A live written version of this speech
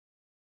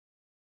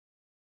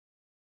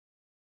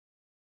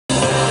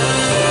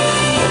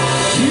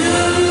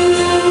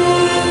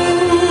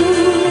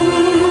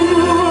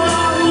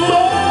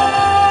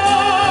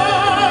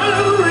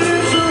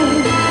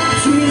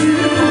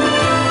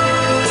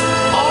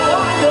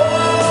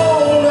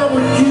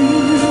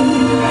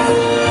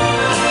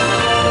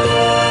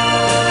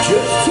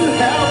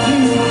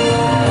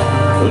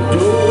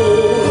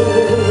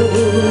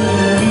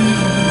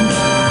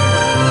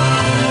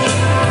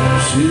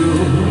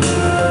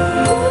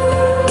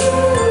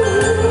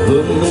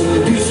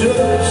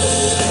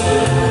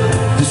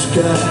the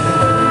sky.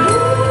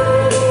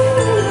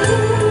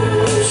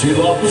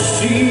 Till all the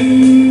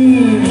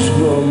seas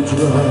run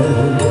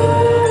dry.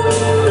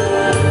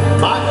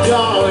 My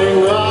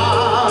darling, I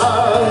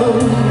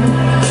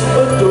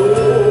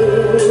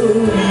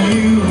adore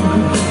you.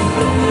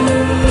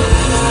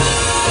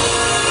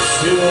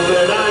 Till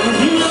that I'm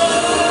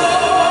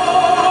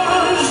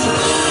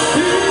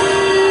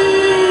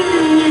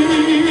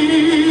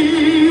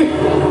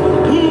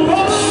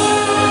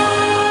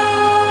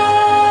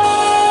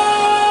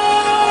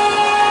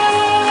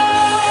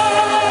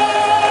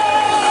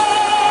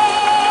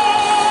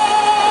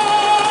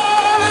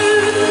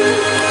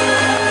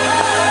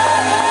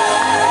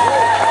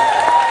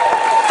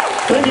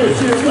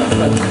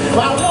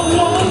I don't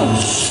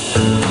want to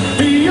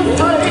be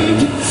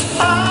afraid.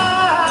 I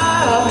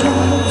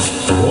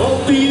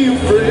won't be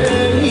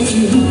afraid.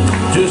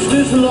 Just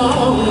as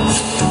long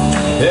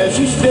as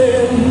you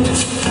stand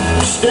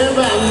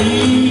by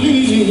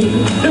me.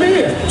 Let me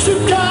hear. So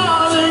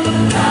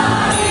darling,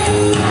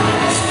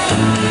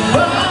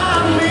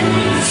 by me.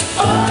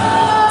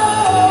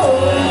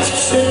 Oh,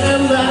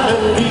 stand by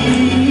me.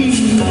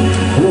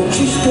 Won't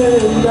you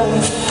stand by?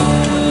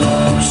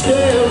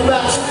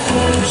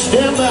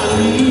 Stand by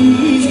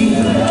me.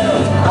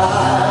 I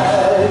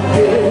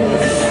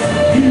guess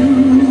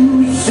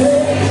you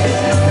say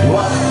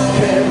what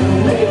can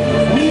make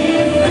me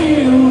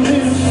feel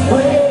this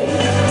way.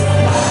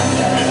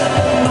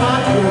 My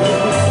girl,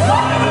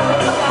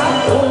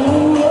 oh,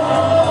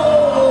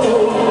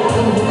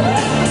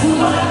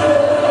 my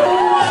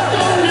girl, I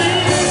don't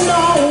need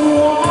no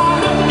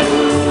one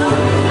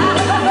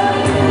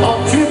or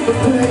trip of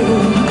pain.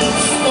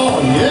 Oh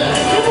yeah.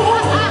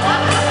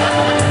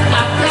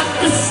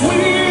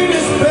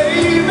 Sweetest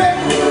baby,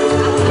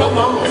 come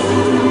on,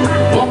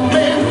 one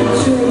man can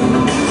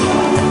change.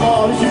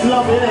 Oh, she's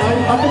loving it.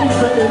 I can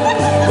say it.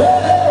 Oh,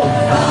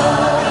 I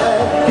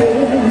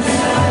guess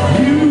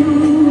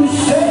you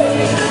say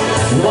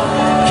what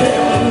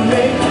can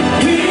make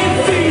me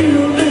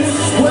feel this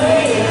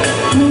way.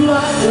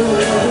 My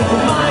girl,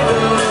 my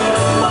girl,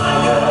 my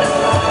girl.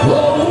 Oh,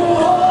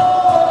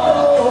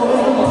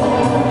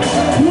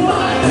 my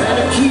girl, and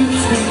it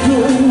keeps me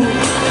going.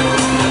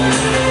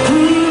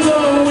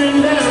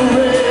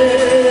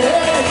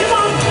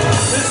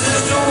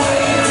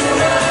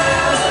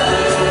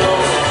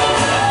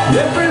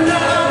 Every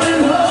night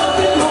and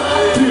hugging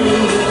my view,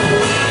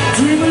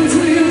 dreaming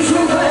dreams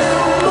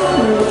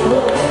around the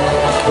world.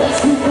 That's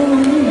what the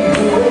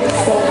reason waits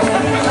for.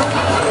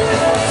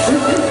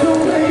 If it's the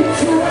way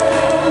to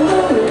around the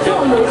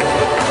world,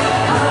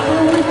 I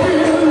only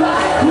feel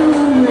like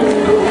moving,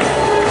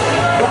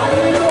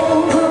 riding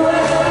over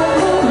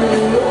around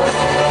the world.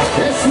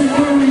 That's what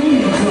the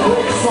reason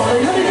waits for.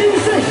 Let me hear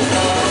you sing.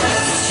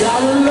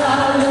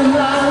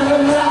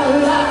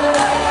 Sha-la-la-la-la-la-la-la,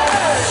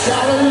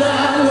 sha-la-la.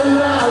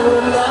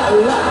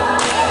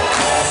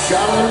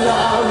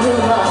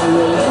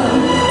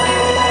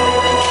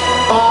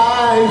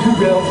 I,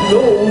 who else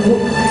know,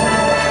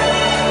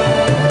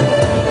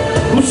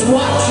 must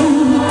watch you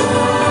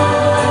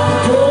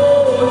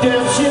go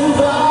dancing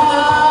by.